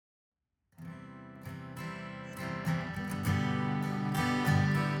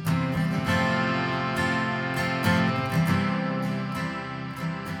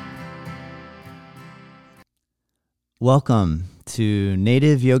Welcome to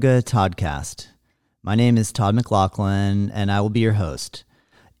Native Yoga Toddcast. My name is Todd McLaughlin, and I will be your host.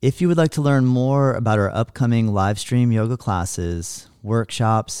 If you would like to learn more about our upcoming live stream yoga classes,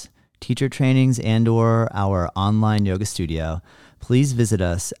 workshops, teacher trainings, and/or our online yoga studio, please visit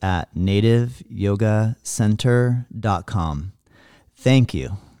us at nativeyogacenter.com. Thank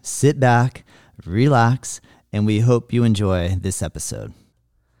you. Sit back, relax, and we hope you enjoy this episode.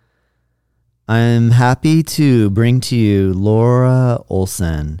 I'm happy to bring to you Laura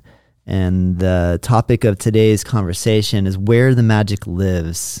Olson, and the topic of today's conversation is where the magic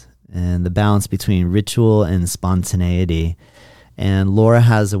lives and the balance between ritual and spontaneity. And Laura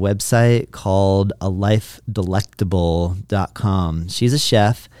has a website called alifedelectable.com. She's a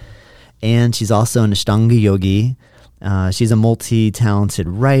chef, and she's also an Ashtanga yogi. She's a multi-talented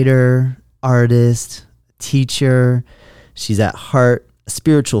writer, artist, teacher. She's at heart a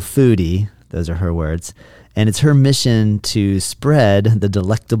spiritual foodie. Those are her words. And it's her mission to spread the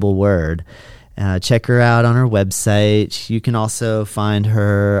delectable word. Check her out on her website. You can also find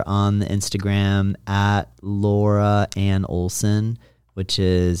her on the Instagram at Laura Ann Olson, which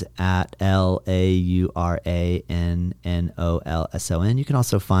is at LauraNNOLSON. You can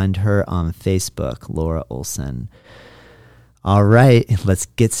also find her on Facebook, Laura Olson. All right, let's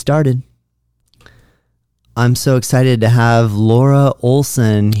get started. I'm so excited to have Laura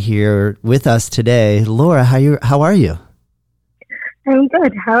Olson here with us today. Laura, how are you? I'm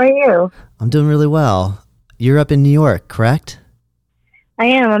good. How are you? I'm doing really well. You're up in New York, correct? I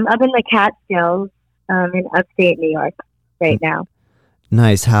am. I'm up in the Catskills in upstate New York right now.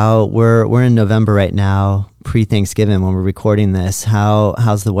 Nice. We're in November right now, pre-Thanksgiving when we're recording this.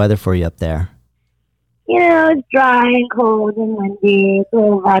 How's the weather for you up there? You know, it's dry and cold and windy. It's a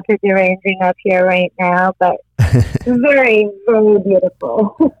little vapor deranging up here right now, but it's very, very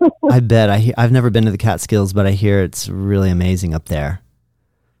beautiful. I bet. I've never been to the Catskills, but I hear it's really amazing up there.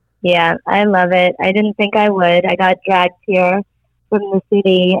 Yeah, I love it. I didn't think I would. I got dragged here from the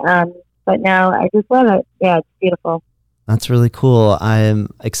city, but now I just love it. Yeah, it's beautiful. That's really cool.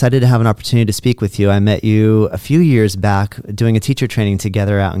 I'm excited to have an opportunity to speak with you. I met you a few years back doing a teacher training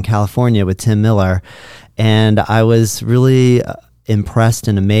together out in California with Tim Miller, and I was really impressed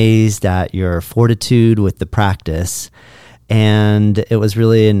and amazed at your fortitude with the practice. And it was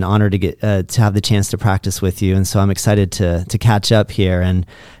really an honor to get to have the chance to practice with you. And so I'm excited to catch up here and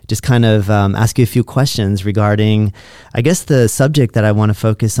just kind of ask you a few questions regarding, I guess, the subject that I want to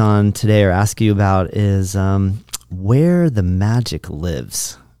focus on today or ask you about is where the magic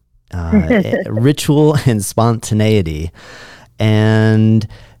lives, ritual and spontaneity. And,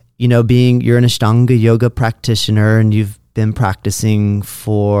 you know, you're an Ashtanga yoga practitioner and you've been practicing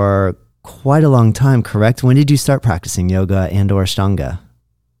for quite a long time, correct? When did you start practicing yoga and or Ashtanga?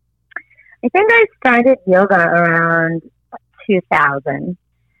 I think I started yoga around 2000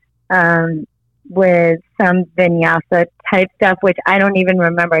 with some vinyasa type stuff, which I don't even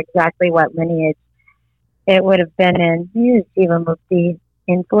remember exactly what lineage it would have been in. Jiva Mukti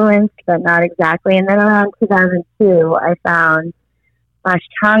influenced, but not exactly. And then around 2002, I found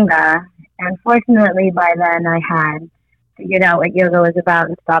Ashtanga. And fortunately, by then I had figured out what yoga was about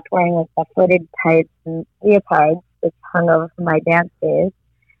and stopped wearing like the footed tights and leotards, which hung over from my dance days.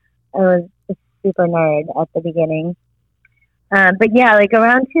 I was a super nerd at the beginning. But yeah, like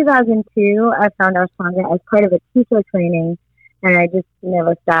around 2002, I found Ashtanga as part of a teacher training, and I just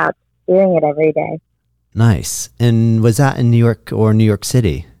never stopped doing it every day. Nice. And was that in New York or New York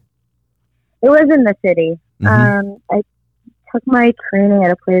City? It was in the city. Mm-hmm. I took my training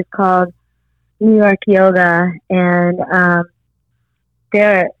at a place called New York Yoga, and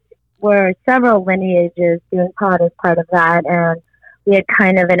there were several lineages doing pod as part of that, and we had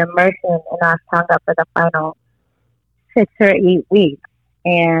kind of an immersion in Ashtanga for the final 6 or 8 weeks,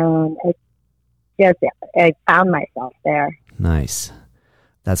 and I found myself there. Nice.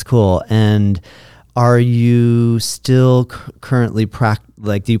 That's cool. And are you still currently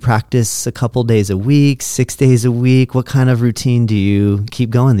do you practice a couple days a week, 6 days a week? What kind of routine do you keep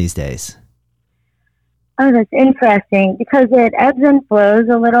going these days? Oh, that's interesting because it ebbs and flows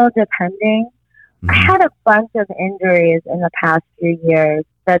a little depending. Mm-hmm. I had a bunch of injuries in the past few years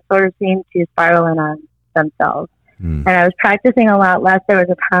that sort of seemed to spiral in on themselves. And I was practicing a lot less. There was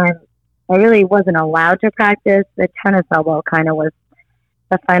a time I really wasn't allowed to practice. The tennis elbow kind of was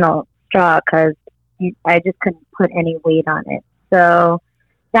the final straw because I just couldn't put any weight on it. So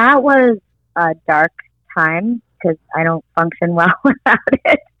that was a dark time because I don't function well without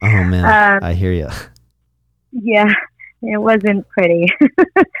it. Oh, man. I hear you. Yeah, it wasn't pretty.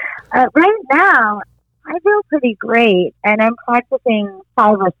 Right now, I feel pretty great, and I'm practicing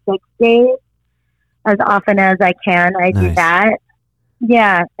 5 or 6 days as often as I can. I do Nice. that.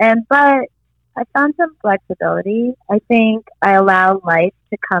 Yeah. But I found some flexibility. I think I allow life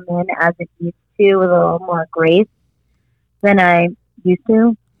to come in as it needs to with a little more grace than I used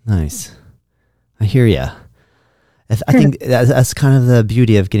to. Nice. I hear you. I think that's kind of the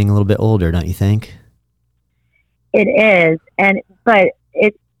beauty of getting a little bit older, don't you think? It is. But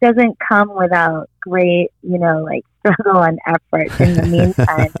it doesn't come without great, like struggle and effort in the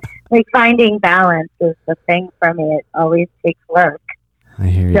meantime. Like finding balance is the thing for me. It always takes work. I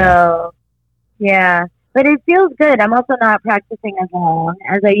hear you. So, yeah. But it feels good. I'm also not practicing as long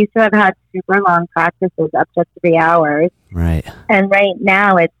as I used to have had super long practices up to 3 hours. Right. And right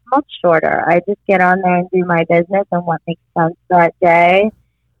now it's much shorter. I just get on there and do my business and what makes sense that day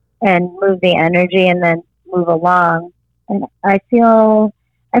and move the energy and then move along. And I feel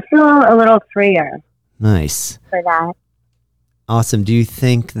a little freer Nice. for that. Awesome. Do you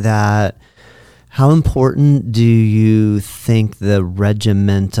think that, how important do you think the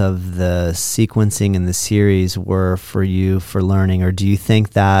regiment of the sequencing and the series were for you for learning? Or do you think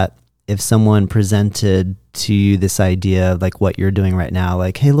that if someone presented to you this idea, like what you're doing right now,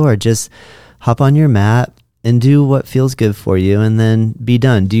 like, hey, Laura, just hop on your mat and do what feels good for you and then be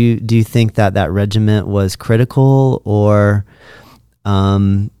done. Do you think that regiment was critical or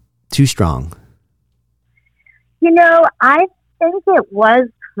too strong? I think it was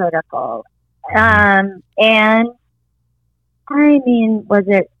critical. And I mean,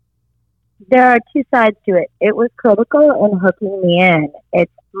 there are two sides to it. It was critical in hooking me in.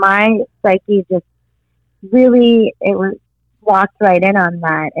 It's my psyche just really, walked right in on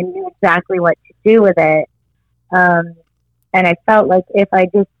that and knew exactly what to do with it. And I felt like if I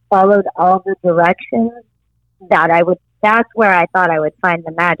just followed all the directions that's where I thought I would find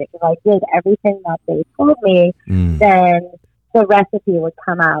the magic. If I did everything that they told me, then the recipe would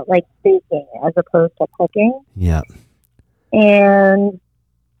come out like baking as opposed to cooking. Yeah. And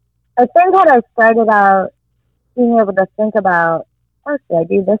I think when I started out being able to think about, oh, should I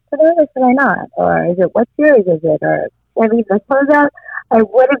do this today or should I not? Or is it, what series is it? Or should I leave this pose out?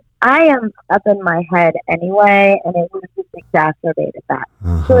 I am up in my head anyway, and it would have just exacerbated that.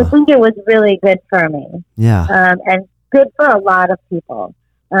 Uh-huh. So I think it was really good for me. Yeah. And good for a lot of people.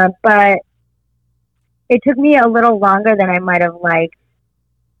 But it took me a little longer than I might have liked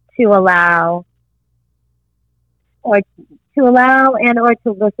to allow and or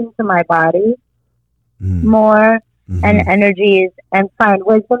to listen to my body more and energies and find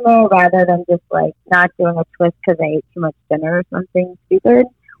wisdom there rather than just like not doing a twist because I ate too much dinner or something stupid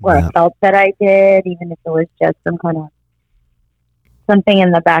or I felt that I did, even if it was just some kind of something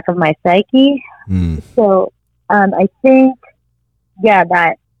in the back of my psyche. So I think,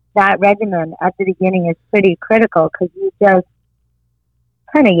 that regimen at the beginning is pretty critical because you just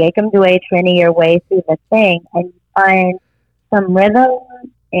kind of Trini your way through the thing and you find some rhythm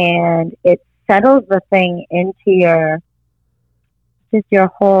and it settles the thing into your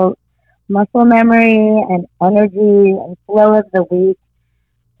whole muscle memory and energy and flow of the week.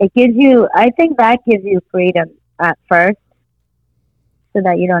 I think that gives you freedom at first so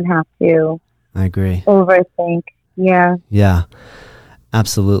that you don't have to I agree. overthink. Yeah. Yeah,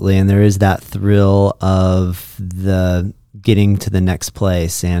 absolutely. And there is that thrill of the getting to the next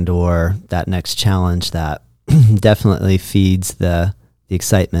place and or that next challenge that definitely feeds the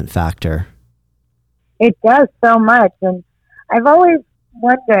excitement factor. It does so much. And I've always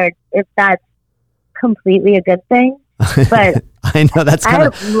wondered if that's completely a good thing. But I know that's kind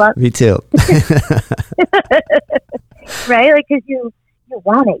of me too. Right? Like, because you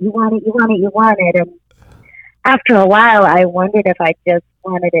want it. And after a while, I wondered if I just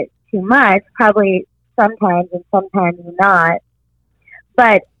wanted it too much, probably sometimes and sometimes not.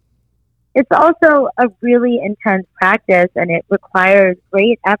 But it's also a really intense practice and it requires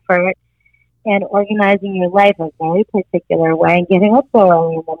great effort and organizing your life a very particular way and getting up so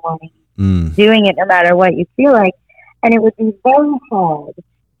early in the morning, doing it no matter what you feel like. And it would be very hard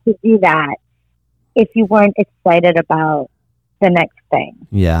to do that if you weren't excited about the next thing.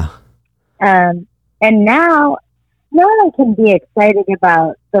 Yeah. And now I can be excited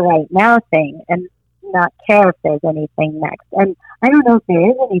about the right now thing and not care if there's anything next. And I don't know if there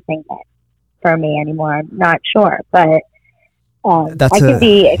is anything next for me anymore. I'm not sure, but I can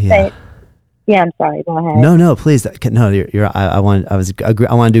be excited. Yeah, I'm sorry. Go ahead. No, please. No, I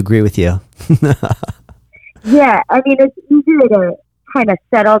wanted to agree with you. Yeah, I mean, it's easier to kind of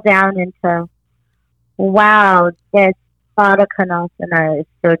settle down into, wow, this Vadakanasana is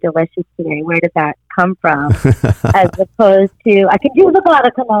so delicious today. Where did that come from? As opposed to, I can do the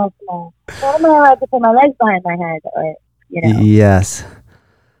Vadakanasana. What am I allowed to put my legs behind my head? Or, Yes.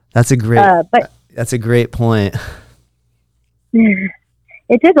 That's a great, That's a great point.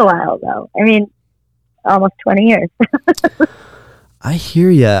 It took a while, though. I mean, almost 20 years. I hear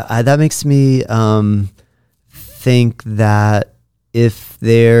you. That makes me think that if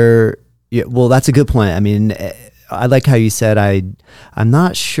there, yeah, well, that's a good point. I mean, I like how you said I'm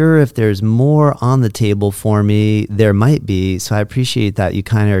not sure if there's more on the table for me. There might be. So I appreciate that you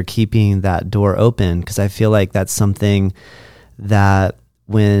kind of are keeping that door open, because I feel like that's something that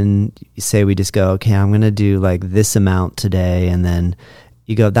when you say we just go, okay, I'm going to do like this amount today, and then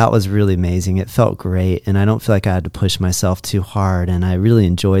you go, that was really amazing. It felt great. And I don't feel like I had to push myself too hard. And I really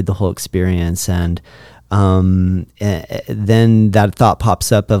enjoyed the whole experience. And then that thought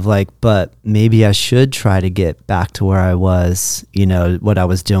pops up of like, but maybe I should try to get back to where I was, what I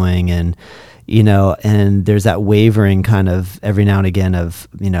was doing. And, and there's that wavering kind of every now and again of,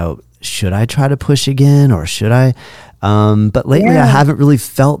 should I try to push again, or should I? But lately I haven't really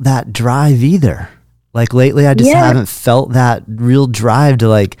felt that drive either. Like lately I just haven't felt that real drive to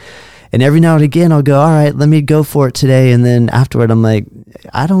like, and every now and again I'll go, all right, let me go for it today. And then afterward I'm like,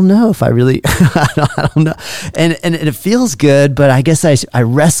 I don't know if I really, I don't know. And it feels good, but I guess I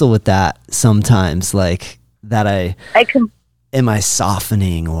wrestle with that sometimes, like that am I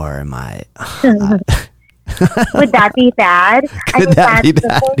softening, or am I? Would that be bad? Could that be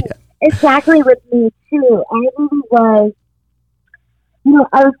bad? Yeah. Exactly with me too. I really was,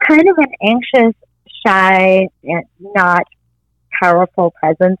 I was kind of an anxious, shy, and not powerful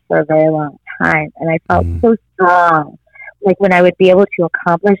presence for a very long time. And I felt so strong. Like when I would be able to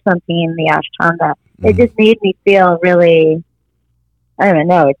accomplish something in the Ashtanga, it just made me feel really, I don't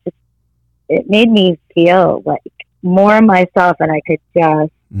know, it made me feel like more myself, and I could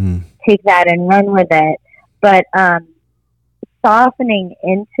just take that and run with it. But softening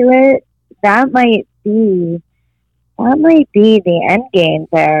into it, that might be the end game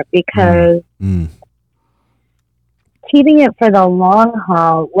there, because keeping it for the long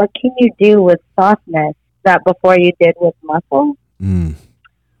haul, what can you do with softness that before you did with muscle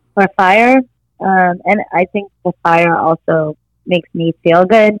or fire? And I think the fire also makes me feel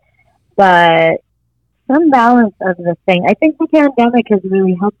good, but some balance of the thing. I think the pandemic has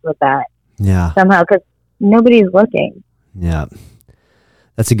really helped with that. Yeah. Somehow, because nobody's looking. Yeah.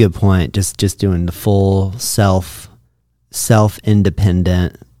 That's a good point. Just doing the full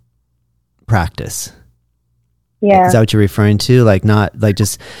self-independent practice. Yeah. Is that what you're referring to? Like not like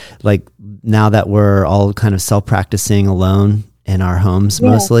just like now that we're all kind of self-practicing alone in our homes,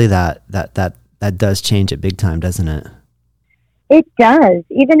 mostly that does change it big time, doesn't it? It does.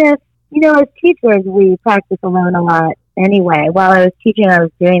 Even if, as teachers, we practice alone a lot anyway. While I was teaching, I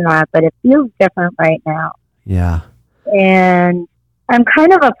was doing that, but it feels different right now. Yeah. And I'm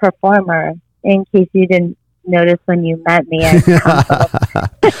kind of a performer, in case you didn't notice when you met me.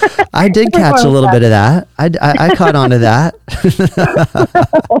 I did catch a little bit of that. I caught on to that.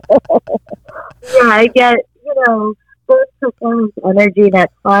 Yeah, I get, both performance energy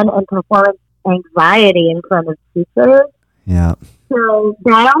that's fun and performance anxiety in front of teachers. Yeah. So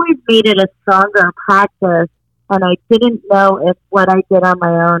that always made it a stronger practice, and I didn't know if what I did on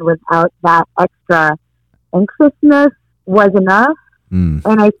my own without that extra anxiousness was enough. And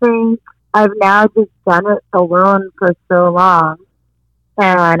I think I've now just done it alone for so long,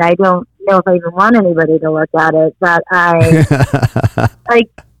 and I don't know if I even want anybody to look at it, that I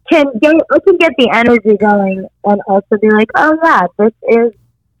can get the energy going, and also be like, oh yeah,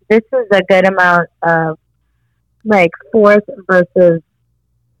 this is a good amount of like force versus,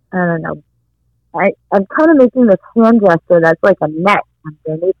 I don't know. I'm kind of making this hand gesture that's like a net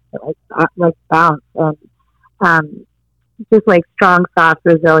underneath it, like bounce, and just like strong, soft,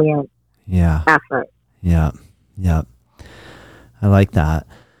 resilient effort. Yeah. I like that.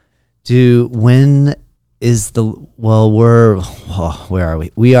 Where are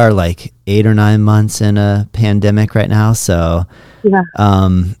we? We are like 8 or 9 months in a pandemic right now. So,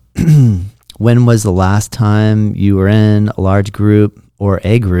 when was the last time you were in a large group, or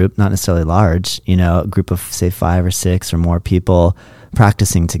a group, not necessarily large, a group of say 5 or 6 or more people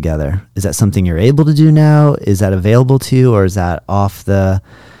practicing together? Is that something you're able to do now? Is that available to you, or is that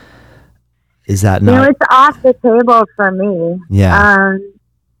is that not? It's off the table for me. Yeah.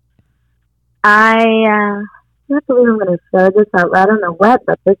 I can't believe I'm going to share this out loud on the web,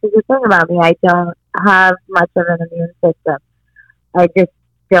 but this is the thing about me. I don't have much of an immune system. I just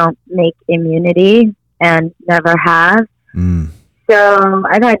don't make immunity and never have. So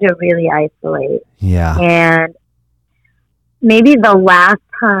I've had to really isolate. Yeah. And maybe the last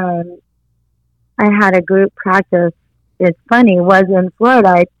time I had a group practice, it's funny, was in Florida.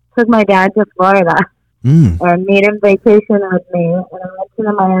 I took my dad to Florida and made him vacation with me. And I went to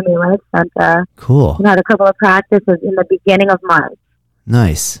the Miami Life Center. Cool. And had a couple of practices in the beginning of March.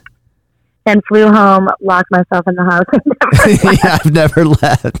 Nice. Then flew home, locked myself in the house. And never left. Yeah, I've never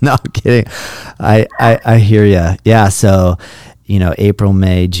left. No, I'm kidding. I hear you. Yeah. So, April,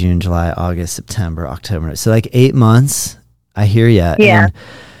 May, June, July, August, September, October. So like 8 months. I hear you. Yeah.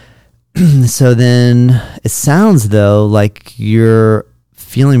 And so then it sounds though like you're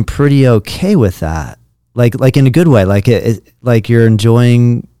feeling pretty okay with that. Like in a good way. Like you're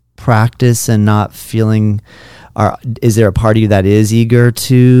enjoying practice and not feeling. Is there a part of you that is eager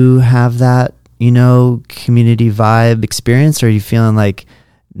to have that, community vibe experience? Or are you feeling like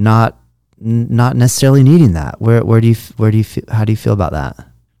not necessarily needing that? Where do you feel, how do you feel about that?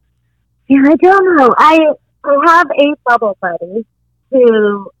 Yeah, I don't know. I have 8 bubble buddies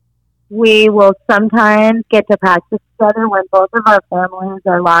who we will sometimes get to practice together when both of our families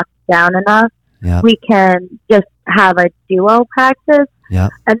are locked down enough. Yeah. We can just have a duo practice. Yeah.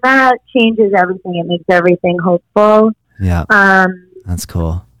 And that changes everything. It makes everything hopeful. Yeah. That's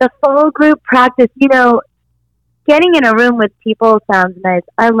cool. The full group practice, getting in a room with people sounds nice.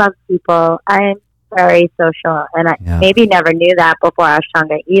 I love people. I'm very social, and I maybe never knew that before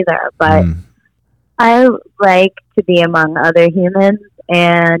Ashtanga either, but I like to be among other humans,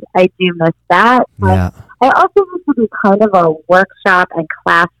 and I do miss that. But I also used to be kind of a workshop and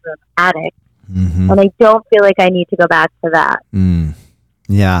classroom addict, and I don't feel like I need to go back to that.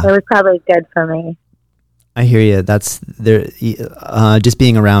 Yeah. It was probably good for me. I hear you. That's there. Just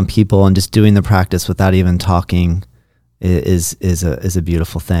being around people and just doing the practice without even talking is a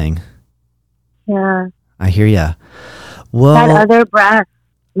beautiful thing. Yeah. I hear you. Well, that other breath.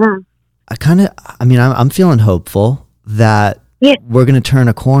 Yeah. I'm feeling hopeful that we're going to turn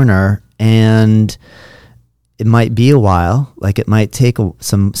a corner, and it might be a while. Like it might take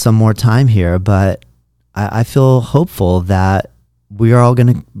some more time here, but I feel hopeful that we're all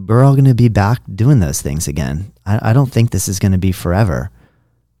gonna be back doing those things again. I don't think this is gonna be forever.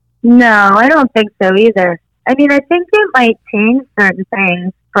 No, I don't think so either. I mean, I think it might change certain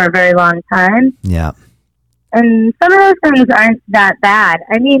things for a very long time. Yeah. And some of those things aren't that bad.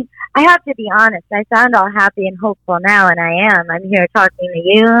 I mean, I have to be honest. I sound all happy and hopeful now, and I am. I'm here talking to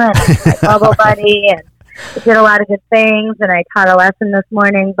you and my bubble buddy, and I did a lot of good things, and I taught a lesson this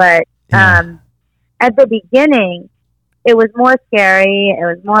morning. But at the beginning, it was more scary. It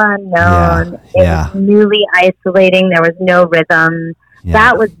was more unknown. It was newly isolating. There was no rhythm. Yeah.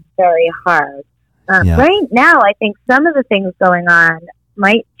 That was very hard. Right now, I think some of the things going on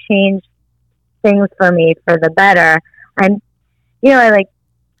might change things for me for the better. I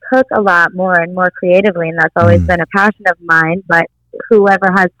cook a lot more and more creatively, and that's always been a passion of mine. But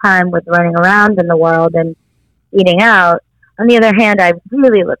whoever has time with running around in the world and eating out. On the other hand, I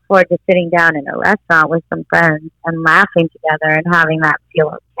really look forward to sitting down in a restaurant with some friends and laughing together and having that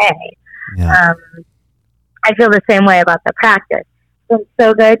feel okay. Yeah. I feel the same way about the practice. It's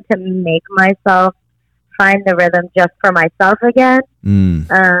so good to make myself find the rhythm just for myself again.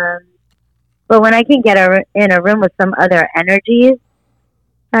 But when I can get in a room with some other energies,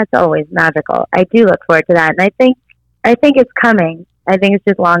 that's always magical. I do look forward to that, and I think it's coming. I think it's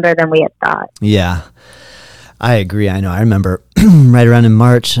just longer than we had thought. Yeah. I agree. I know. I remember right around in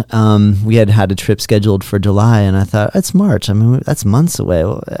March, we had a trip scheduled for July, and I thought, it's March. I mean, that's months away.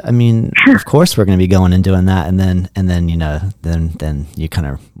 Well, I mean, of course we're going to be going and doing that. And then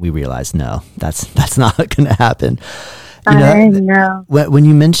we realized, no, that's not going to happen. I know. When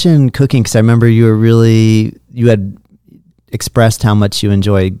you mentioned cooking, because I remember you had expressed how much you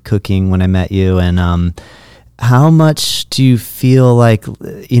enjoyed cooking when I met you, and how much do you feel like,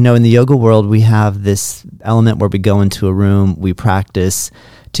 in the yoga world, we have this element where we go into a room, we practice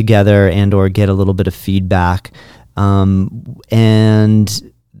together and or get a little bit of feedback. And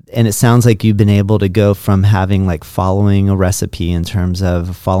it sounds like you've been able to go from having like following a recipe in terms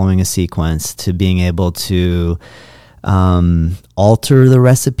of following a sequence to being able to alter the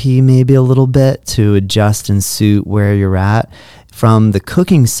recipe maybe a little bit to adjust and suit where you're at. From the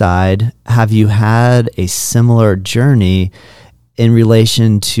cooking side, have you had a similar journey in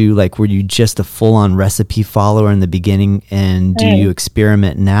relation to like, were you just a full-on recipe follower in the beginning, and do you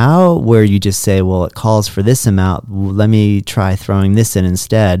experiment now where you just say, well, it calls for this amount, let me try throwing this in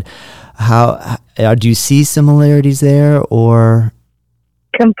instead? How do you see similarities there, or?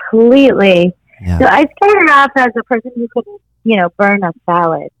 Completely. Yeah. So I started off as a person who couldn't, burn a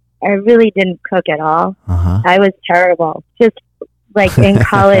salad. I really didn't cook at all. I was terrible. Just like in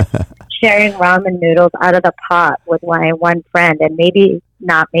college, sharing ramen noodles out of the pot with my one friend and maybe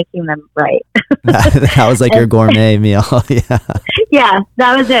not making them right. That was like your gourmet meal. Yeah. Yeah,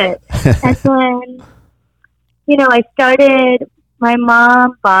 that was it. And then My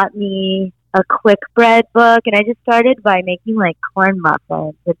mom bought me a quick bread book, and I just started by making like corn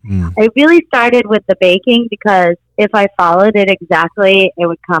muffins. I really started with the baking because if I followed it exactly, it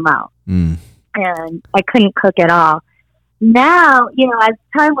would come out. And I couldn't cook at all. Now, as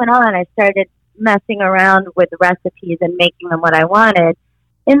time went on, I started messing around with recipes and making them what I wanted.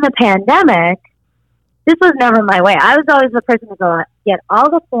 In the pandemic, this was never my way. I was always the person to go get all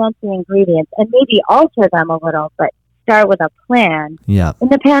the fancy ingredients and maybe alter them a little, but start with a plan. Yeah. In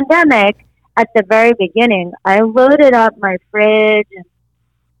the pandemic, at the very beginning, I loaded up my fridge. And,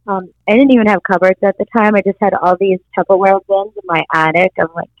 I didn't even have cupboards at the time. I just had all these Tupperware bins in my attic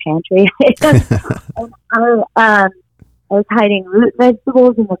of like pantry items. And I was hiding root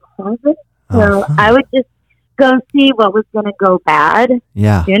vegetables in the closet. So I would just go see what was going to go bad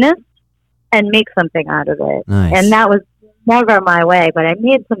soonest and make something out of it. Nice. And that was never my way, but I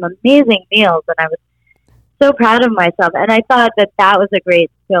made some amazing meals and I was so proud of myself. And I thought that was a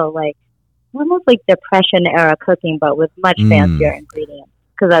great skill, like almost like Depression era cooking, but with much fancier ingredients,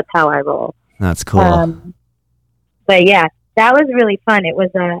 because that's how I roll. That's cool. But yeah, that was really fun. It was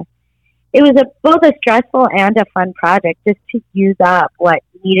both a stressful and a fun project, just to use up what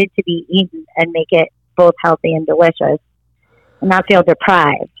needed to be eaten and make it both healthy and delicious and not feel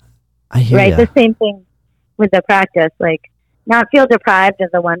deprived. I hear right? ya. The same thing with the practice, like not feel deprived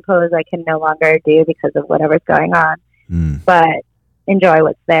of the one pose I can no longer do because of whatever's going on, but enjoy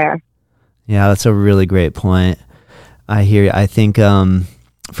what's there. Yeah, that's a really great point. I hear you. I think from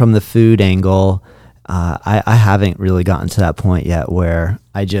the food angle, I haven't really gotten to that point yet where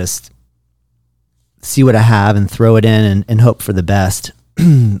I just see what I have and throw it in and hope for the best.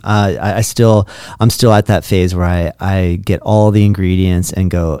 I'm still at that phase where I get all the ingredients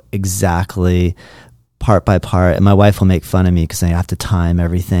and go exactly part by part, and my wife will make fun of me because I have to time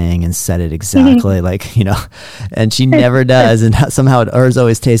everything and set it exactly and she never does, and somehow hers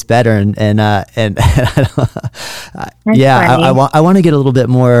always tastes better. And I want to get a little bit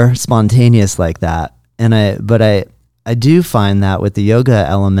more spontaneous like that, but I do find that with the yoga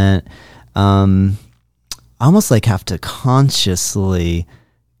element, I almost like have to consciously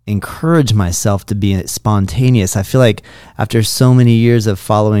encourage myself to be spontaneous. I feel like after so many years of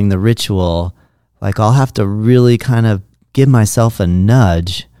following the ritual, like I'll have to really kind of give myself a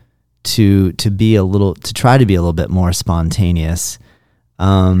nudge to try to be a little bit more spontaneous.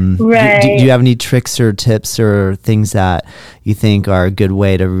 Right. Do you have any tricks or tips or things that you think are a good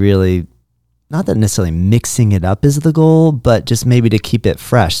way to really, not that necessarily mixing it up is the goal, but just maybe to keep it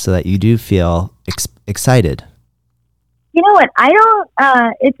fresh so that you do feel excited? You know what?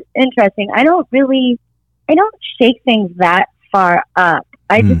 It's interesting. I don't shake things that far up.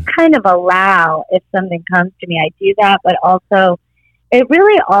 I just kind of allow if something comes to me, I do that. But also, it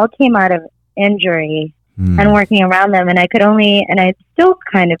really all came out of injury and working around them. And I'm still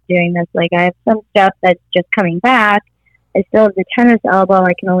kind of doing this. Like I have some stuff that's just coming back. I still have the tennis elbow.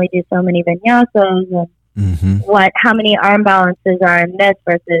 I can only do so many vinyasas and how many arm balances are in this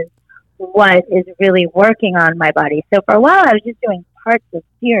versus what is really working on my body. So for a while, I was just doing parts of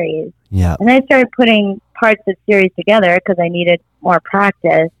series. Yeah. And I started putting parts of series together because I needed more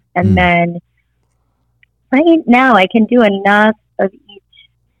practice. And then right now I can do enough of each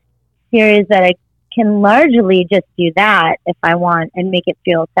series that I can largely just do that if I want and make it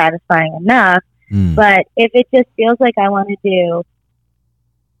feel satisfying enough. But if it just feels like I want to do,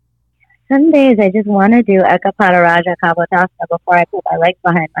 some days I just want to do Ekapada Raja Kapotasana before I put my legs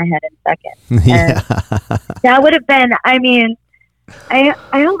behind my head in second. And that would have been, I mean, I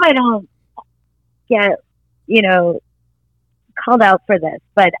hope I don't get, called out for this,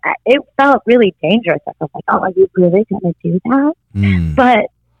 but it felt really dangerous. I was like, oh, are you really going to do that? But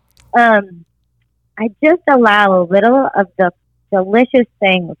I just allow a little of the delicious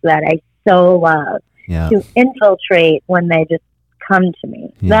things that I so love to infiltrate when they just come to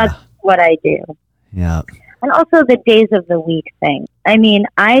me. That's what I do. Yeah. And also the days of the week thing. I mean,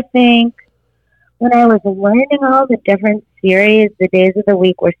 I think when I was learning all the different series, the days of the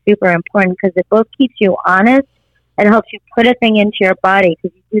week were super important because it both keeps you honest and helps you put a thing into your body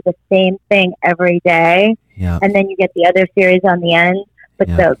because you do the same thing every day. Yeah. And then you get the other series on the end. But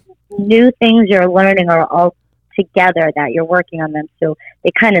the new things you're learning are all together that you're working on them. So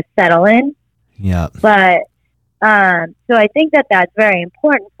they kind of settle in. Yeah. But so I think that that's very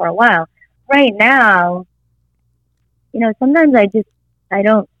important for a while. Right now, sometimes I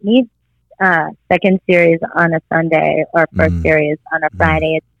don't need second series on a Sunday or first series on a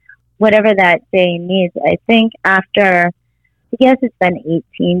Friday. It's whatever that day needs. I think after, I guess it's been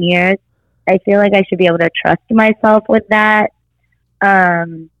 18 years, I feel like I should be able to trust myself with that.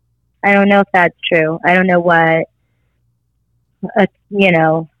 I don't know if that's true. I don't know what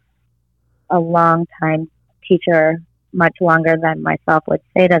a long time teacher, much longer than myself, would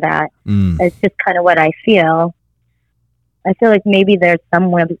say to that. It's just kind of what I feel. I feel like maybe there's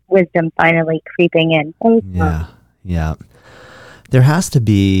some wisdom finally creeping in. Yeah. There has to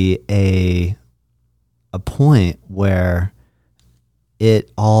be a point where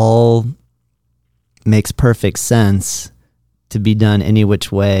it all makes perfect sense to be done any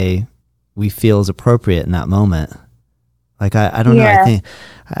which way we feel is appropriate in that moment. Like, I don't know. I think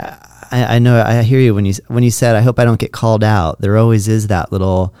I know. I hear you when you said, I hope I don't get called out. There always is that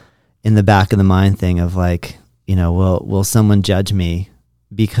little in the back of the mind thing of like, will someone judge me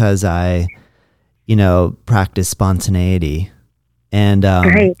because I, practice spontaneity, and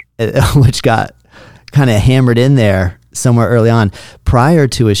which got kind of hammered in there somewhere early on. Prior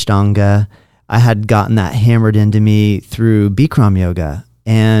to Ashtanga, I had gotten that hammered into me through Bikram yoga,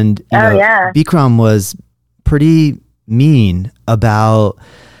 and Bikram was pretty mean about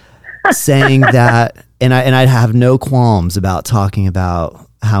saying that, and I'd have no qualms about talking about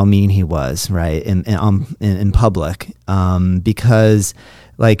how mean he was, right, in public, because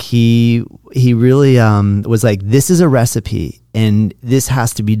like he really was like, this is a recipe and this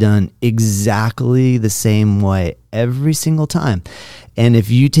has to be done exactly the same way every single time, and if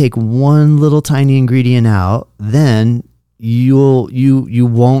you take one little tiny ingredient out, then you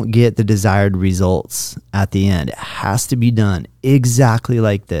won't get the desired results at the end. It has to be done exactly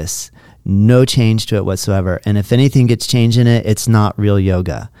like this. No change to it whatsoever. And if anything gets changed in it, it's not real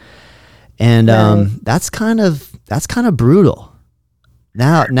yoga. And that's kind of brutal.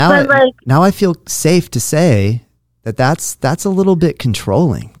 Now I feel safe to say that's a little bit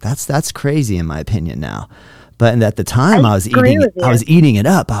controlling. That's crazy in my opinion now. But at the time I was eating it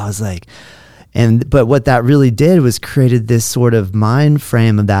up. I was like, but what that really did was created this sort of mind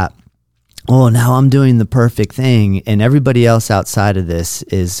frame of that, oh, now I'm doing the perfect thing, and everybody else outside of this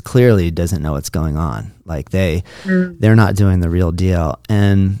is clearly doesn't know what's going on. Like they're not doing the real deal.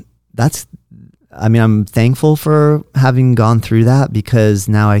 And I'm thankful for having gone through that, because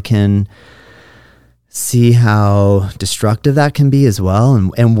now I can see how destructive that can be as well,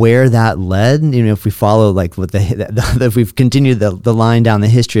 and where that led. If we follow like what if we've continued the line down the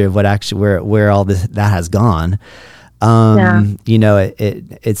history of what actually where all that has gone,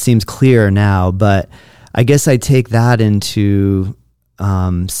 it seems clearer now. But I guess I take that into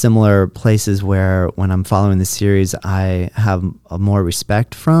similar places where when I'm following the series, I have a more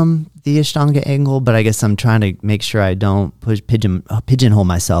respect from the Ashtanga angle, but I guess I'm trying to make sure I don't pigeonhole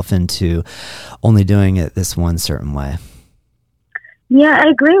myself into only doing it this one certain way. Yeah, I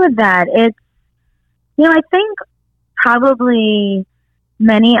agree with that. It's, I think probably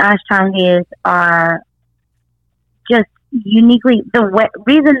many Ashtangis are just uniquely, the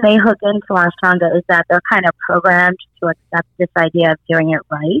reason they hook into Ashtanga is that they're kind of programmed to accept this idea of doing it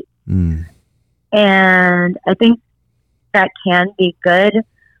right. And I think that can be good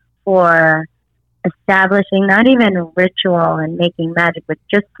for establishing not even ritual and making magic, but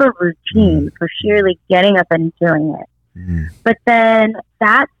just for routine, for sheerly getting up and doing it. But then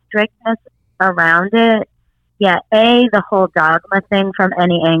that strictness around it, the whole dogma thing from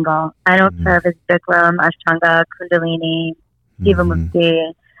any angle. I don't care if it's Bikram, Ashtanga, Kundalini, Jiva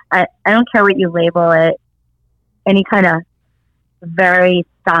Mukti. I don't care what you label it. Any kind of very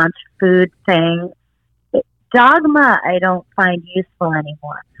staunch food thing. Dogma I don't find useful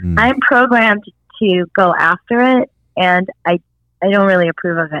anymore. I'm programmed to go after it, and I don't really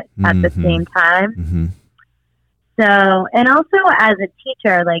approve of it at the same time. So, and also as a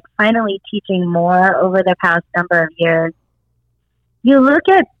teacher, like finally teaching more over the past number of years, you look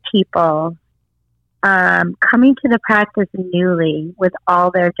at people coming to the practice newly with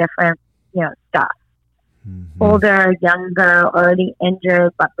all their different, stuff. Older, younger, already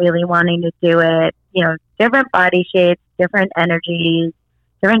injured, but really wanting to do it. Different body shapes, different energies,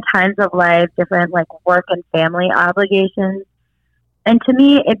 different times of life, different like work and family obligations. And to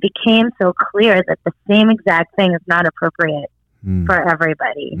me, it became so clear that the same exact thing is not appropriate for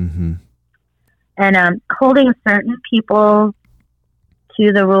everybody. And holding certain people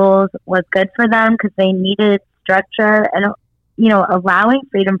to the rules was good for them because they needed structure. And, allowing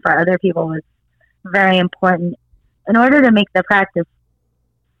freedom for other people was very important in order to make the practice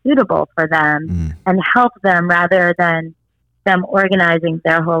suitable for them and help them, rather than them organizing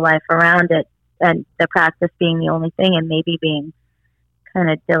their whole life around it and the practice being the only thing and maybe being kind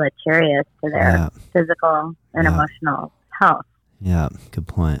of deleterious to their physical and emotional health. Yeah, good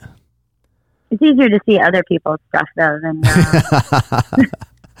point. It's easier to see other people's stuff though than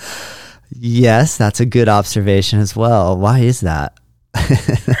Yes, that's a good observation as well. Why is that?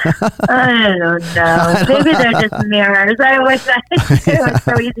 I don't know. Maybe they're just mirrors. I wish it was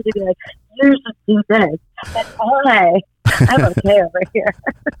so easy to be like, you should do this. That's why I'm okay over here.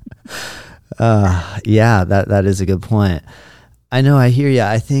 Yeah, that is a good point. I know. I hear you.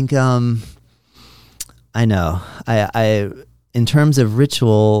 I think, I know. I in terms of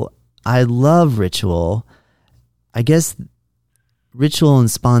ritual, I love ritual. I guess ritual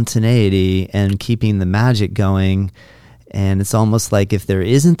and spontaneity and keeping the magic going. And it's almost like if there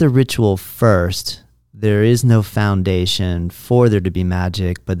isn't the ritual first, there is no foundation for there to be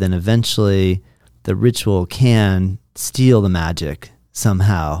magic, but then eventually the ritual can steal the magic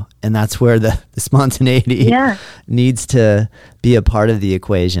somehow. And that's where the spontaneity needs to be a part of the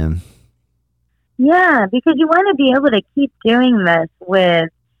equation. Yeah, because you want to be able to keep doing this with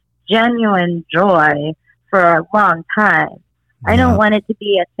genuine joy for a long time. I don't want it to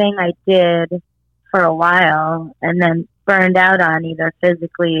be a thing I did for a while and then burned out on either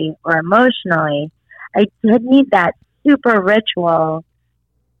physically or emotionally. I did need that super ritual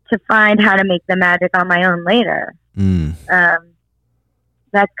to find how to make the magic on my own later.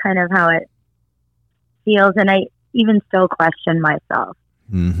 That's kind of how it feels. And I even still question myself.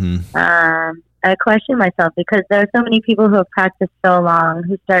 I question myself because there are so many people who have practiced so long,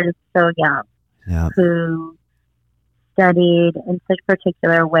 who started so young, who studied in such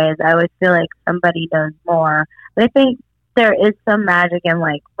particular ways. I always feel like somebody knows more. But I think there is some magic in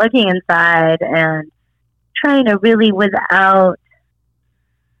like looking inside and trying to really, without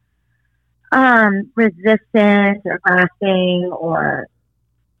resistance or grasping or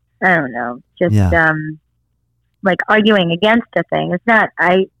I don't know, just like arguing against a thing. It's not.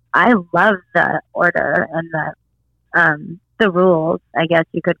 I love the order and the rules, I guess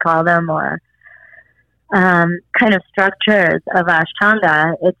you could call them, or kind of structures of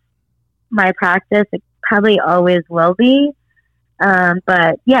Ashtanga. It's my practice. It probably always will be.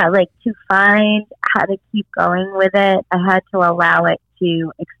 But yeah, like to find how to keep going with it, I had to allow it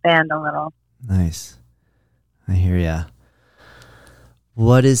to expand a little. Nice. I hear ya.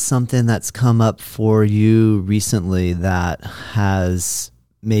 What is something that's come up for you recently that has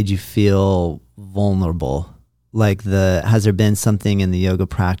made you feel vulnerable? Like has there been something in the yoga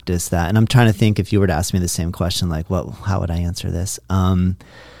practice that, and I'm trying to think if you were to ask me the same question, like how would I answer this? Yeah,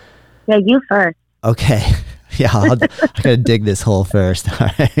 you first. Okay. Yeah, I gotta dig this hole first. All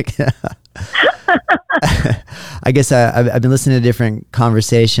right. I guess I've been listening to different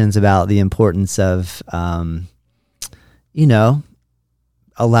conversations about the importance of,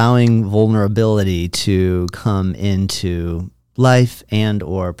 allowing vulnerability to come into life and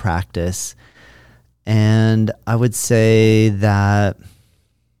or practice. And I would say that,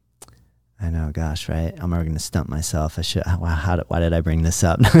 I know, gosh, right? I'm already going to stump myself. Why did I bring this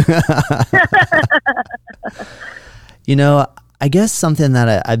up? I guess something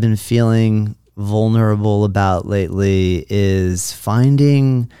that I've been feeling vulnerable about lately is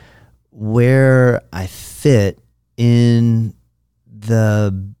finding where I fit in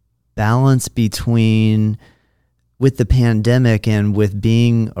the balance between with the pandemic and with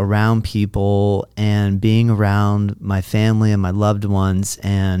being around people and being around my family and my loved ones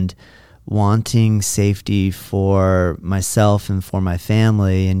and wanting safety for myself and for my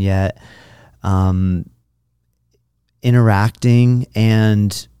family, and yet interacting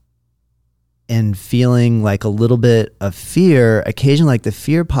and feeling like a little bit of fear. Occasionally, like the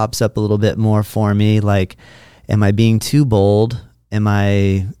fear pops up a little bit more for me. Like, am I being too bold? Am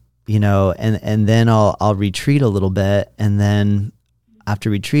I, and then I'll retreat a little bit. And then after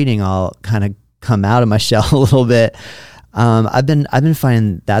retreating, I'll kind of come out of my shell a little bit. I've been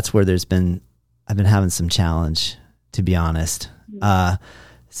finding that's where I've been having some challenge, to be honest.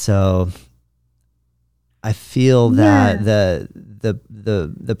 So I feel that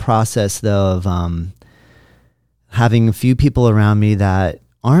the process though of having a few people around me that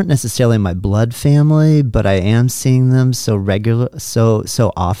aren't necessarily my blood family, but I am seeing them so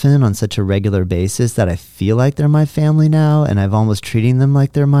often on such a regular basis that I feel like they're my family now, and I've almost treating them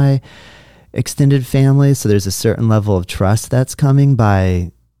like they're my extended family. So there's a certain level of trust that's coming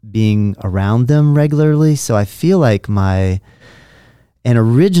by being around them regularly. So I feel like and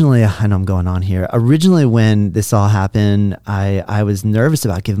originally, I know I'm going on here. Originally, when this all happened, I was nervous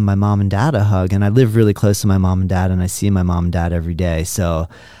about giving my mom and dad a hug, and I live really close to my mom and dad, and I see my mom and dad every day. So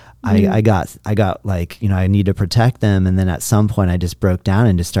I got like, I need to protect them. And then at some point I just broke down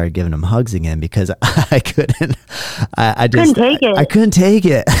and just started giving them hugs again because I couldn't, I just couldn't take it. I couldn't take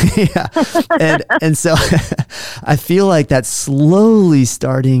it. Yeah. And so I feel like that's slowly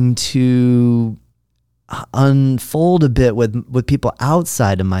starting to unfold a bit with people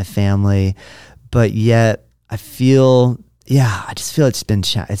outside of my family, but yet I feel yeah, I just feel it's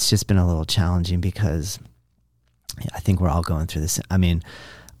just been a little challenging because I think we're all going through this. I mean,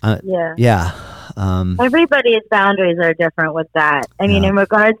 yeah. Everybody's boundaries are different with that. I mean, in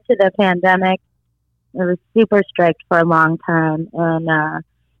regards to the pandemic, it was super strict for a long time. And,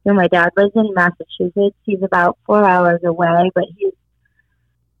 my dad lives in Massachusetts. He's about 4 hours away, but he's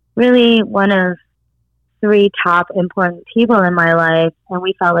really one of 3 top important people in my life. And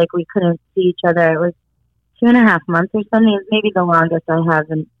we felt like we couldn't see each other. It was 2.5 months or something. It was maybe the longest I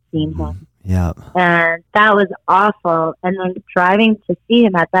haven't seen him. Yeah. And that was awful. And then driving to see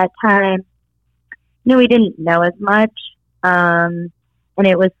him at that time, we didn't know as much. And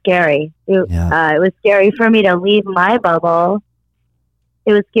it was scary. It was scary for me to leave my bubble.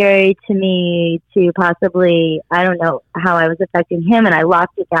 It was scary to me to possibly, I don't know how I was affecting him. And I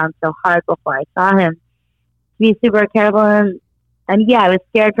locked it down so hard before I saw him to be super careful. And I was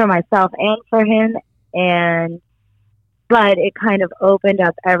scared for myself and for him. But it kind of opened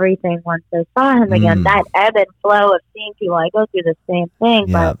up everything once I saw him again. That ebb and flow of seeing people, I go through the same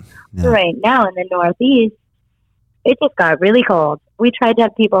thing. But right now in the Northeast, it just got really cold. We tried to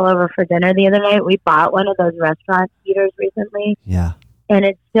have people over for dinner the other night. We bought one of those restaurant heaters recently. Yeah. And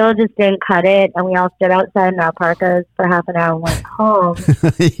it still just didn't cut it. And we all stood outside in our parkas for half an hour and went home.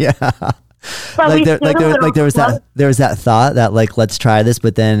 Yeah. But there was that thought that like, let's try this,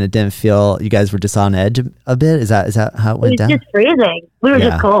 but then it didn't feel, you guys were just on edge a bit. Is that how it went down? It was just freezing. We were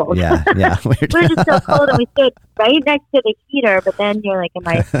just cold. Yeah. we were just so cold, and we stood right next to the heater. But then you're like,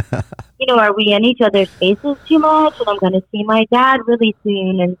 are we in each other's faces too much? And I'm going to see my dad really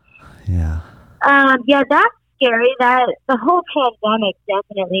soon. And that's scary. That the whole pandemic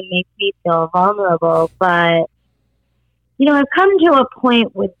definitely makes me feel vulnerable, but I've come to a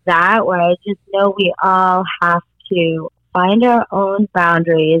point with that where I just know we all have to find our own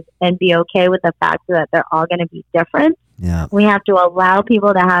boundaries and be okay with the fact that they're all going to be different. Yeah. We have to allow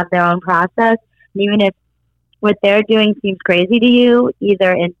people to have their own process. And even if what they're doing seems crazy to you,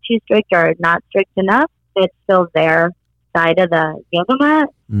 either in too strict or not strict enough, it's still their side of the yoga mat.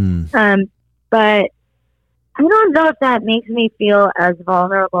 But I don't know if that makes me feel as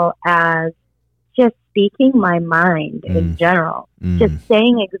vulnerable as just speaking my mind in general, just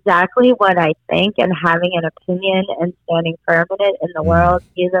saying exactly what I think and having an opinion and standing firm in it in the world,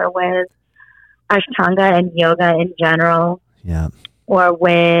 either with Ashtanga and yoga in general, or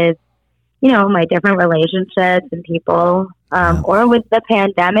with, my different relationships and people, or with the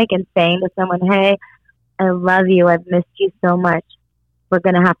pandemic and saying to someone, hey, I love you. I've missed you so much. We're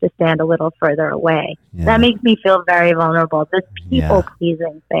going to have to stand a little further away. Yeah. That makes me feel very vulnerable. This people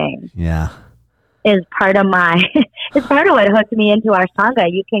pleasing thing. Is part of it's part of what hooked me into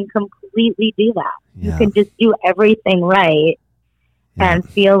Ashtanga. You can completely do that. You can just do everything right and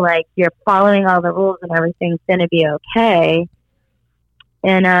feel like you're following all the rules and everything's going to be okay.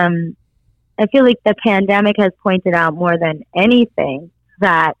 And I feel like the pandemic has pointed out more than anything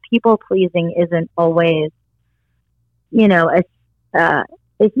that people pleasing isn't always, it's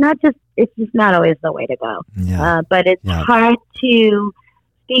just not always the way to go. But it's hard to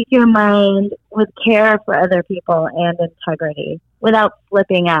speak your mind with care for other people and integrity without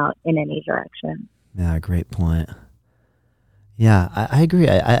flipping out in any direction. Yeah, great point. Yeah, I agree.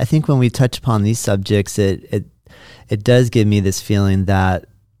 I think when we touch upon these subjects, it does give me this feeling that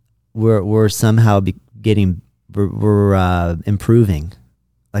we're somehow we're improving.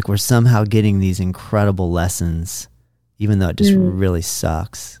 Like we're somehow getting these incredible lessons, even though it just really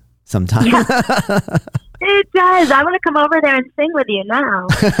sucks sometimes. Yeah. It does. I want to come over there and sing with you now.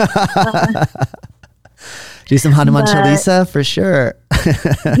 Do some Hanuman Chalisa for sure.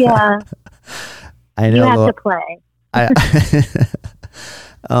 Yeah. I know. You have to play.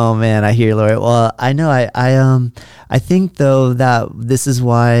 Oh man, I hear you, Lori. Well, I know. I think though that this is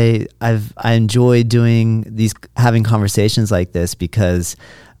why I enjoy having conversations like this, because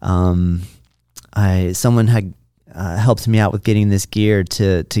someone had helped me out with getting this gear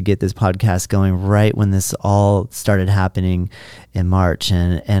to get this podcast going right when this all started happening in March,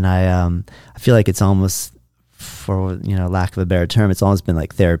 and I feel like it's almost, for lack of a better term, it's almost been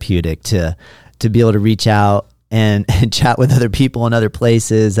like therapeutic to be able to reach out and chat with other people in other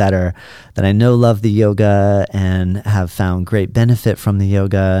places that I know love the yoga and have found great benefit from the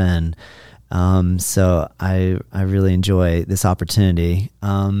yoga, and so I really enjoy this opportunity.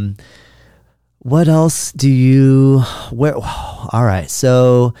 What else all right,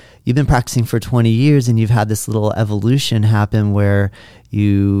 so you've been practicing for 20 years and you've had this little evolution happen where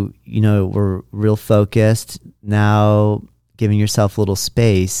you were real focused, now giving yourself a little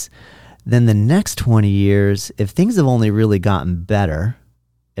space. Then the next 20 years, if things have only really gotten better,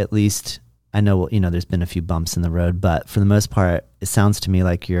 at least I know, there's been a few bumps in the road, but for the most part, it sounds to me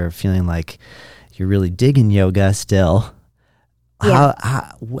like you're feeling like you're really digging yoga still. Yeah.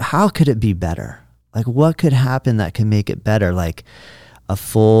 How could it be better? Like, what could happen that could make it better? Like a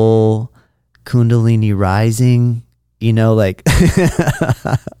full Kundalini rising, like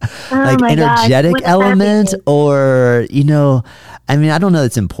like energetic element, or I mean, I don't know.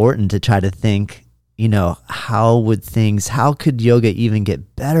 It's important to try to think, how could yoga even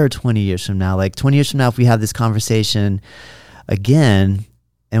get better 20 years from now? Like 20 years from now, if we have this conversation again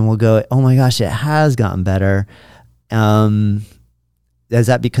and we'll go, oh my gosh, it has gotten better. Is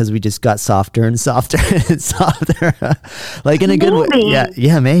that because we just got softer and softer and softer? Like in a good way?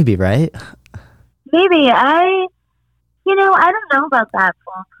 Yeah, maybe, right? Maybe. I don't know about that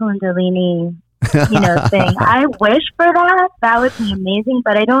full Kundalini, thing. I wish for that. That would be amazing,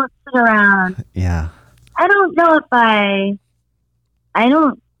 but I don't sit around. Yeah. I don't know if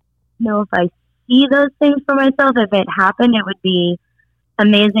I see those things for myself. If it happened, it would be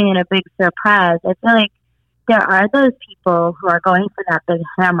amazing and a big surprise. I feel like there are those people who are going for that big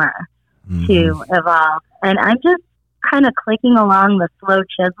hammer to evolve. And I'm just kind of clicking along the slow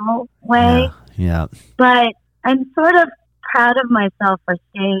chisel way. Yeah. But I'm sort of proud of myself for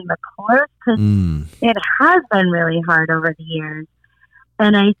staying the course, because it has been really hard over the years.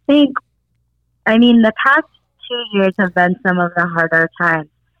 And I think, the past 2 years have been some of the harder times.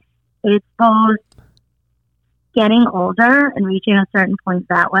 It's both getting older and reaching a certain point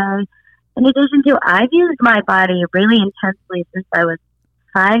that way. In addition to, I've used my body really intensely since I was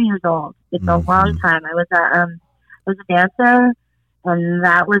 5 years old. It's a long time. I was a dancer, and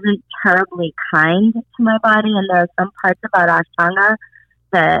that wasn't terribly kind to my body. And there are some parts about Ashtanga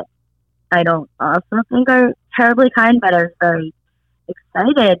that I don't also think are terribly kind, but I was very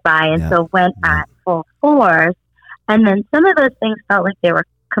excited by, and so went at full force. And then some of those things felt like they were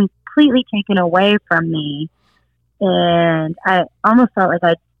completely taken away from me, and I almost felt like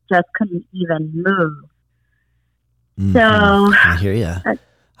I just couldn't even move. So I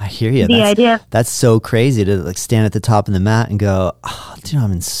hear you. That's so crazy to like stand at the top of the mat and go, oh, dude,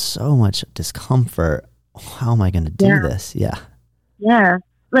 I'm in so much discomfort. How am I going to do this? Yeah. Or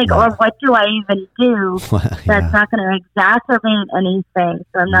what do I even do that's not going to exacerbate anything,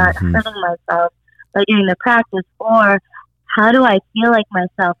 so I'm not hurting myself by doing the practice? Or how do I feel like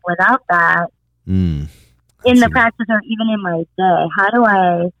myself without that in the practice, or even in my day? How do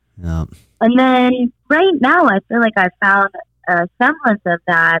I... And then right now I feel like I found a semblance of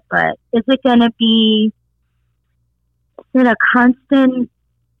that, but is it going to be a constant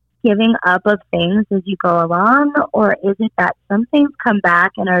giving up of things as you go along, or is it that some things come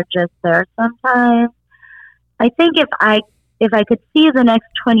back and are just there sometimes? I think if I could see the next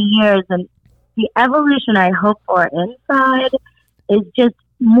 20 years, and the evolution I hope for inside is just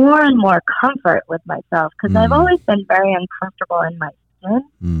more and more comfort with myself, because I've always been very uncomfortable in my skin.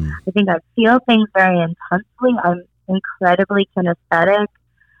 I think I feel things very intensely. I'm incredibly kinesthetic.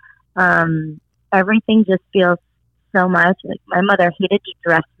 Everything just feels so much. Like, my mother hated to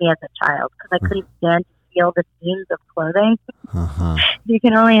dress me as a child because I couldn't stand to feel the seams of clothing. You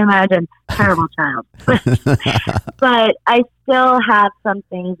can only imagine. Terrible child. But I still have some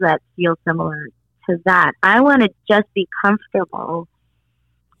things that feel similar to that. I want to just be comfortable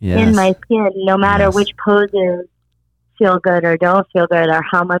in my skin, no matter which poses feel good or don't feel good, or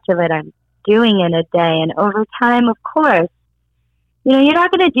how much of it I'm doing in a day. And over time, of course, you're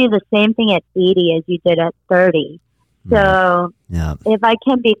not going to do the same thing at 80 as you did at 30. So if I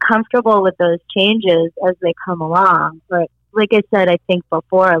can be comfortable with those changes as they come along, but like I said, I think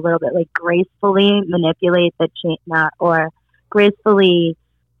before, a little bit like gracefully manipulate the change, or gracefully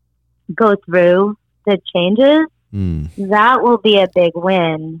go through the changes, that will be a big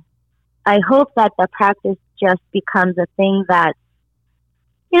win. I hope that the practice just becomes a thing that,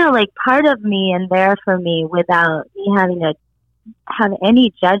 like part of me and there for me, without me having to have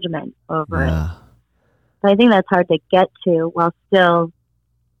any judgment over it. But I think that's hard to get to while still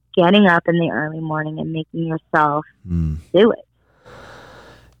getting up in the early morning and making yourself do it.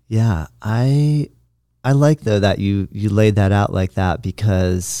 Yeah, I like, though, that you laid that out like that,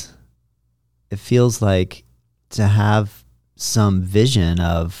 because it feels like to have some vision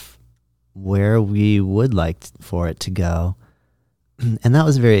of where we would like for it to go. And that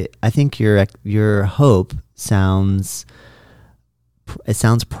was I think your hope sounds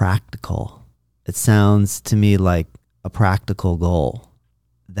practical. It sounds to me like a practical goal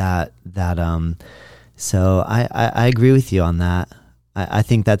so I agree with you on that. I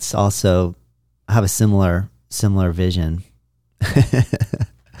think that's also, I have a similar vision.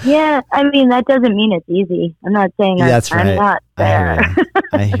 Yeah, I mean, that doesn't mean it's easy. I'm not saying that's right. I'm not there.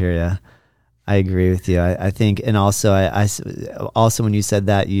 I hear you. I agree with you. I think, and also, also when you said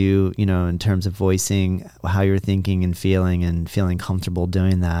that, in terms of voicing how you're thinking and feeling comfortable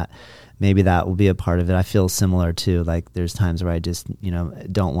doing that, maybe that will be a part of it. I feel similar too. Like there's times where I just,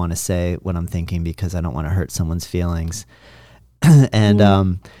 don't want to say what I'm thinking because I don't want to hurt someone's feelings.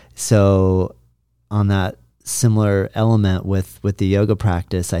 And so on that similar element with the yoga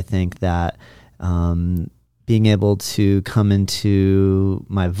practice, I think that being able to come into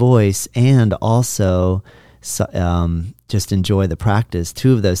my voice and also just enjoy the practice,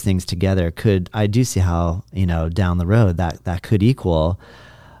 two of those things together I do see how, down the road that could equal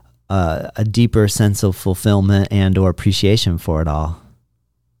a deeper sense of fulfillment and or appreciation for it all.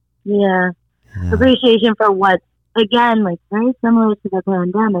 Yeah. Appreciation for what's, again, like very similar to the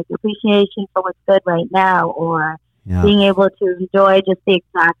pandemic, appreciation for what's good right now, or being able to enjoy just the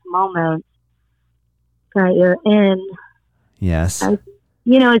exact moment that you're in. Yes. As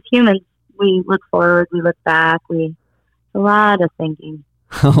humans, we look forward, we look back, a lot of thinking.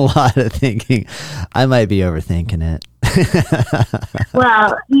 A lot of thinking. I might be overthinking it.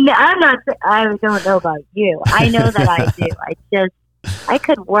 Well, I don't know about you. I know that I do. I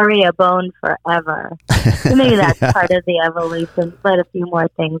could worry a bone forever. So maybe that's part of the evolution. Let a few more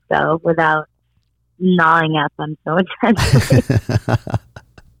things go without gnawing at them so intensely.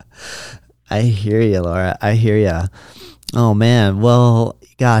 I hear you, Laura. I hear you. Oh man. Well,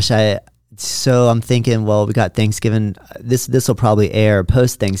 gosh, so I'm thinking, well, we got Thanksgiving. This will probably air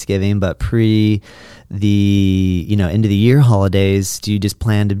post Thanksgiving, but pre the end of the year holidays. Do you just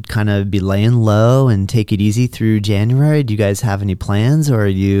plan to kind of be laying low and take it easy through January? Do you guys have any plans, or are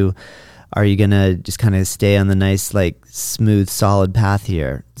you gonna just kind of stay on the nice, like, smooth, solid path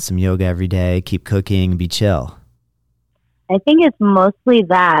here? Some yoga every day, keep cooking, be chill. I think it's mostly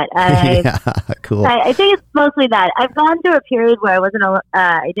that. Yeah, cool. I think it's mostly that. I've gone through a period where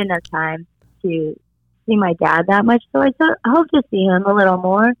I didn't have time to see my dad that much, so I hope to see him a little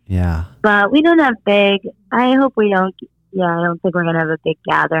more. Yeah. But we don't have I hope we don't. Yeah, I don't think we're gonna have a big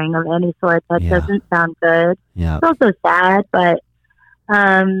gathering of any sort. That doesn't sound good. Yeah. It's also sad, but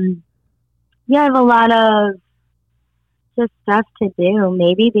I have a lot of just stuff to do.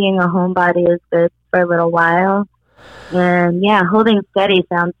 Maybe being a homebody is good for a little while. And holding steady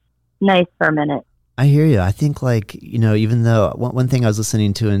sounds nice for a minute. I hear you. I think, like, even though one thing I was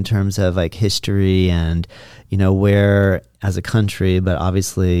listening to in terms of like history and, where as a country, but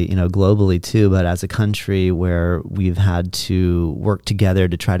obviously, globally too, but as a country where we've had to work together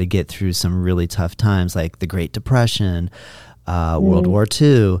to try to get through some really tough times, like the Great Depression, World War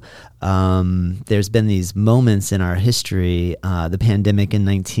II. There's been these moments in our history, the pandemic in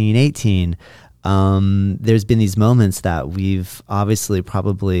 1918. There's been these moments that we've obviously,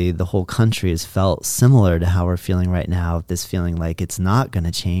 probably the whole country has felt similar to how we're feeling right now. This feeling like it's not going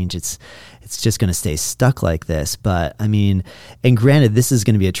to change. It's just going to stay stuck like this. But I mean, and granted, this is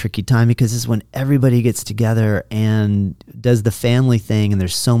going to be a tricky time because this is when everybody gets together and does the family thing. And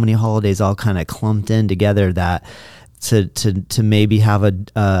there's so many holidays all kind of clumped in together that to maybe have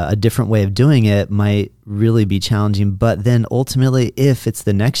a different way of doing it might really be challenging. But then ultimately, if it's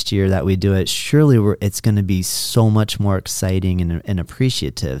the next year that we do it, surely it's going to be so much more exciting and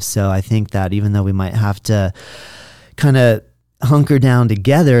appreciative. So I think that even though we might have to kind of hunker down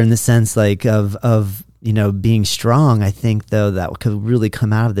together in the sense like of being strong, I think though that could really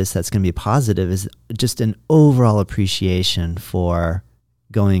come out of this that's going to be positive is just an overall appreciation for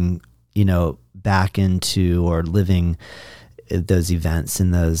going, back into or living those events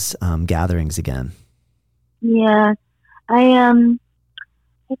and those gatherings again. Yeah, I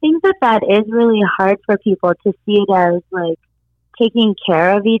think that is really hard for people to see it as like taking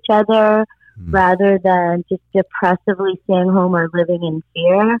care of each other rather than just depressively staying home or living in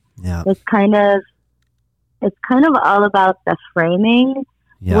fear. Yeah. It's kind of all about the framing,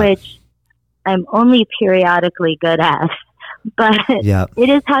 which I'm only periodically good at. But it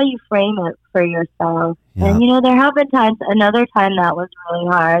is how you frame it for yourself. Yep. And, there have been times, another time that was really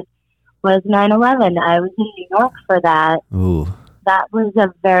hard was 9/11. I was in New York for that. Ooh. That was a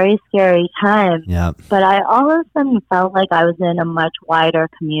very scary time. Yep. But I all of a sudden felt like I was in a much wider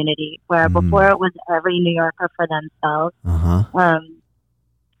community where before it was every New Yorker for themselves. Uh-huh.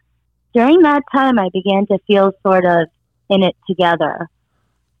 During that time, I began to feel sort of in it together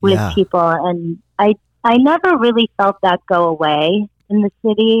with people. And I never really felt that go away in the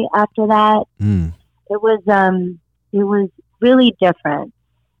city after that. It was really different.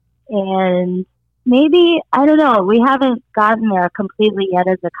 And maybe, I don't know, we haven't gotten there completely yet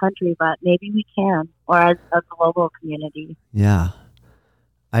as a country, but maybe we can, or as a global community. Yeah.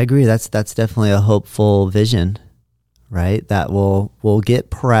 I agree. That's definitely a hopeful vision, right? That will get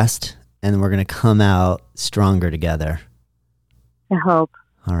pressed and we're going to come out stronger together. I hope.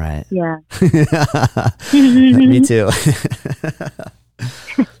 All right. Yeah. Me too.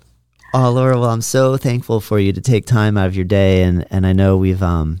 Oh, Laura, well, I'm so thankful for you to take time out of your day. And I know we've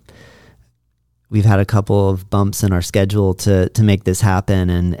had a couple of bumps in our schedule to make this happen.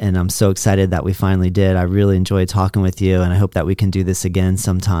 And I'm so excited that we finally did. I really enjoyed talking with you, and I hope that we can do this again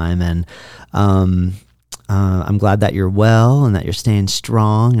sometime. And I'm glad that you're well and that you're staying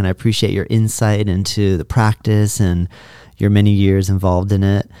strong. And I appreciate your insight into the practice and your many years involved in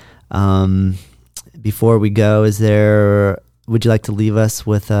it. Before we go, would you like to leave us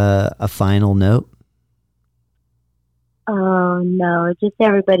with a final note? Oh, no. Just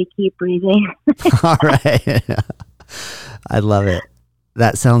everybody keep breathing. All right. I love it.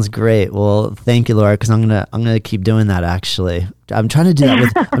 That sounds great. Well, thank you, Laura, because I'm gonna keep doing that. Actually, I'm trying to do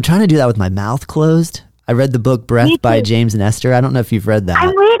that with my mouth closed. I read the book Breath by James and Esther. I don't know if you've read that.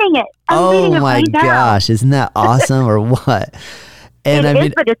 I'm reading it. Oh my gosh, isn't that awesome or what? And it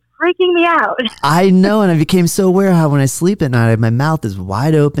is, but it's freaking me out. I know, and I became so aware how when I sleep at night, my mouth is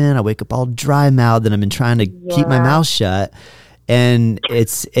wide open. I wake up all dry mouthed, and I've been trying to keep my mouth shut. And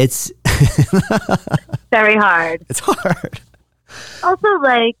it's very hard. It's hard. Also,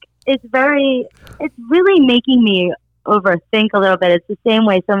 like, it's really making me overthink a little bit. It's the same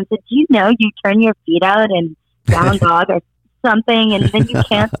way someone said, do you know you turn your feet out in down dog or something, and then you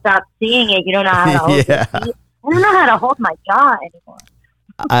can't stop seeing it. You don't know how to hold your feet. I don't know how to hold my jaw anymore.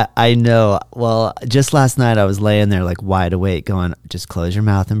 I know. Well, just last night I was laying there like wide awake going, just close your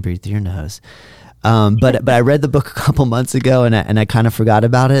mouth and breathe through your nose. But I read the book a couple months ago and I kind of forgot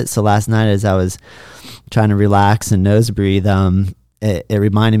about it. So last night as I was trying to relax and nose breathe, it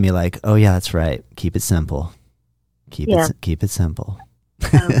reminded me like, oh yeah, that's right. Keep it simple. Keep it simple.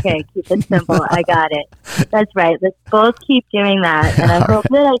 Okay, keep it simple. I got it. That's right. Let's both keep doing that. And I hope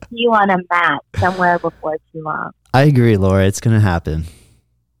that I see you on a mat somewhere before too long. I agree, Laura. It's going to happen.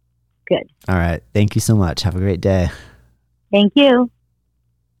 Good. All right. Thank you so much. Have a great day. Thank you.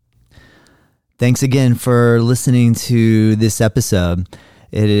 Thanks again for listening to this episode.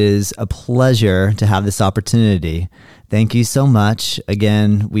 It is a pleasure to have this opportunity. Thank you so much.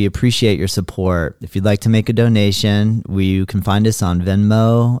 Again, we appreciate your support. If you'd like to make a donation, you can find us on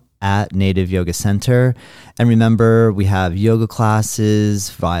Venmo at Native Yoga Center. And remember, we have yoga classes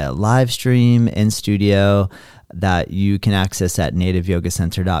via live stream in studio that you can access at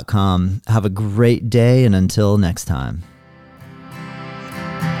nativeyogacenter.com. Have a great day, and until next time.